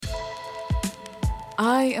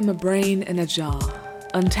I am a brain in a jar,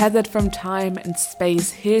 untethered from time and space,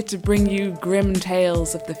 here to bring you grim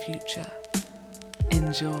tales of the future.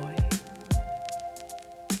 Enjoy.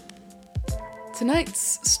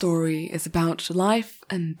 Tonight's story is about life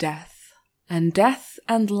and death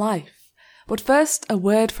and life. But first, a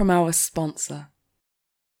word from our sponsor.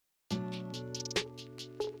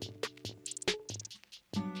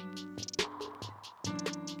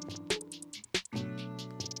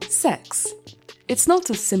 Sex. It's not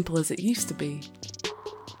as simple as it used to be.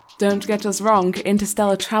 Don't get us wrong,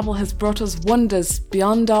 interstellar travel has brought us wonders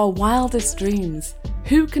beyond our wildest dreams.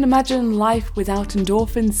 Who can imagine life without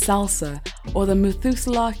endorphin salsa or the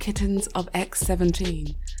Methuselah kittens of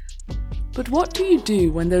X-17? But what do you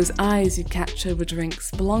do when those eyes you catch over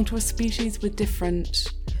drinks belong to a species with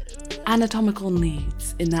different anatomical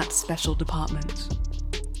needs in that special department?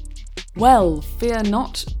 Well, fear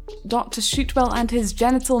not. Dr. Shootwell and his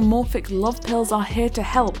genital morphic love pills are here to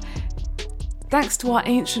help. Thanks to our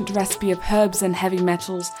ancient recipe of herbs and heavy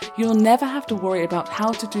metals, you'll never have to worry about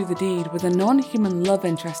how to do the deed with a non-human love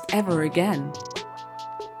interest ever again.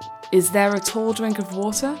 Is there a tall drink of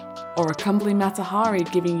water, or a comely Matahari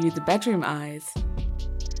giving you the bedroom eyes?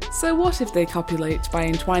 So what if they copulate by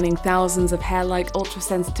entwining thousands of hair-like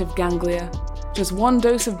ultra-sensitive ganglia? Just one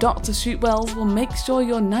dose of Dr. Shootwell's will make sure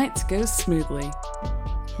your night goes smoothly.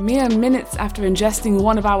 Mere minutes after ingesting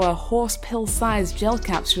one of our horse pill-sized gel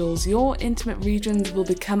capsules, your intimate regions will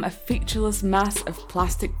become a featureless mass of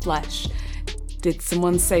plastic flesh. Did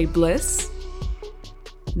someone say bliss?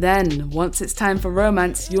 Then, once it's time for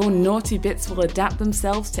romance, your naughty bits will adapt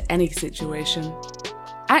themselves to any situation.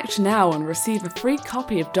 Act now and receive a free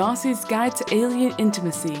copy of Darcy's Guide to Alien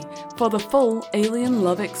Intimacy for the full alien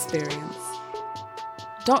love experience.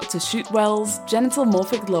 Dr. Shootwell's Genital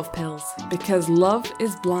Morphic Love Pills, because love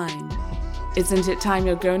is blind. Isn't it time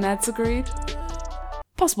your gonads agreed?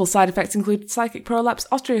 Possible side effects include psychic prolapse,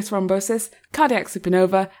 osteothrombosis, cardiac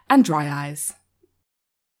supernova, and dry eyes.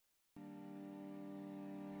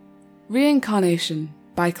 Reincarnation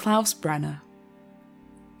by Klaus Brenner.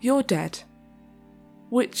 You're dead.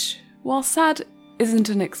 Which, while sad,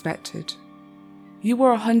 isn't unexpected. You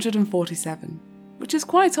were 147, which is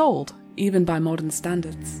quite old, even by modern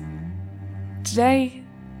standards. Today,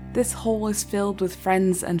 this hall is filled with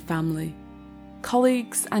friends and family,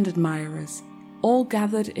 colleagues and admirers, all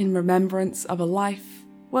gathered in remembrance of a life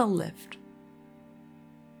well lived.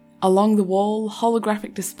 Along the wall,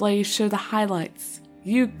 holographic displays show the highlights: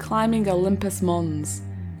 you climbing Olympus Mons,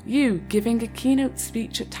 you giving a keynote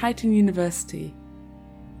speech at Titan University,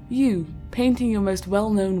 you painting your most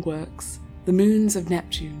well-known works, the moons of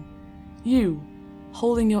Neptune, you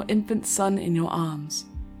holding your infant son in your arms.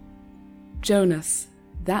 Jonas,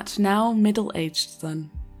 that now middle-aged son,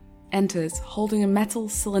 enters holding a metal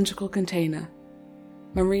cylindrical container.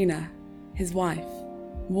 Marina, his wife,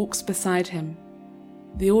 walks beside him.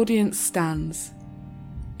 The audience stands,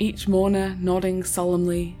 each mourner nodding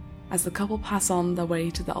solemnly as the couple pass on their way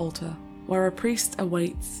to the altar, where a priest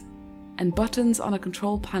awaits, and buttons on a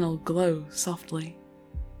control panel glow softly.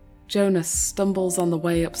 Jonas stumbles on the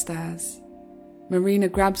way upstairs. Marina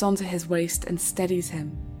grabs onto his waist and steadies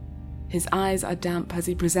him. His eyes are damp as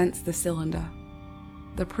he presents the cylinder.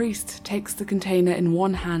 The priest takes the container in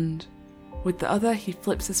one hand. With the other, he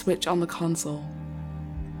flips a switch on the console.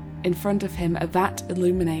 In front of him, a vat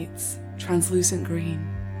illuminates, translucent green.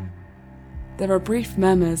 There are brief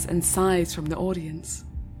murmurs and sighs from the audience.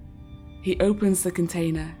 He opens the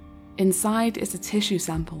container. Inside is a tissue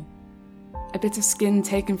sample. A bit of skin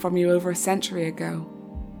taken from you over a century ago.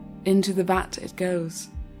 Into the vat it goes.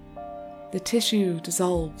 The tissue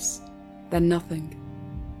dissolves, then nothing.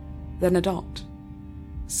 Then a dot,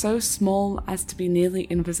 so small as to be nearly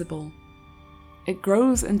invisible. It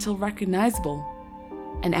grows until recognizable,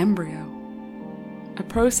 an embryo. A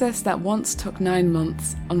process that once took 9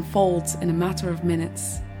 months unfolds in a matter of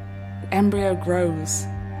minutes. The embryo grows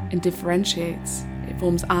and differentiates. It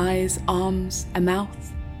forms eyes, arms, a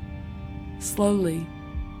mouth. Slowly,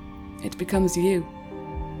 it becomes you.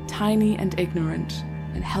 Tiny and ignorant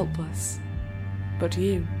and helpless, but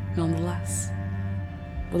you nonetheless.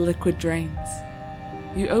 The liquid drains.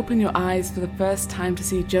 You open your eyes for the first time to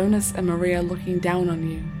see Jonas and Maria looking down on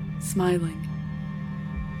you, smiling.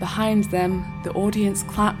 Behind them, the audience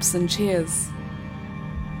claps and cheers.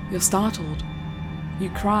 You're startled. You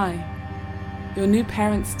cry. Your new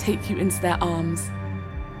parents take you into their arms.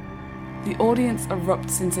 The audience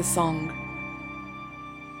erupts into song.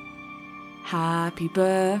 Happy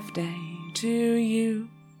birthday to you.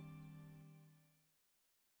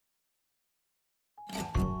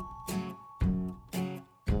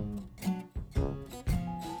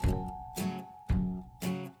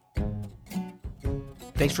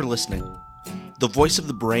 Thanks for listening. The voice of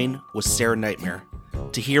the brain was Sarah Nightmare.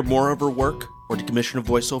 To hear more of her work or to commission a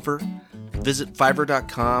voiceover, visit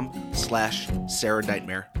fiverr.com/Sarah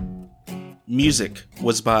Nightmare. Music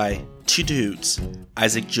was by Two Dudes,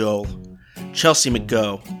 Isaac Joel, Chelsea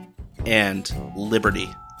McGough, and Liberty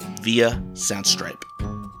via Soundstripe.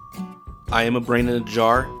 I Am a Brain in a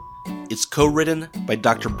Jar. It's co-written by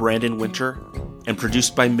Dr. Brandon Winter and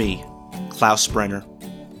produced by me, Klaus Brenner.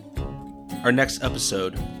 Our next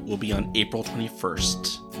episode will be on April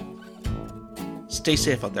 21st. Stay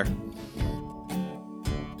safe out there.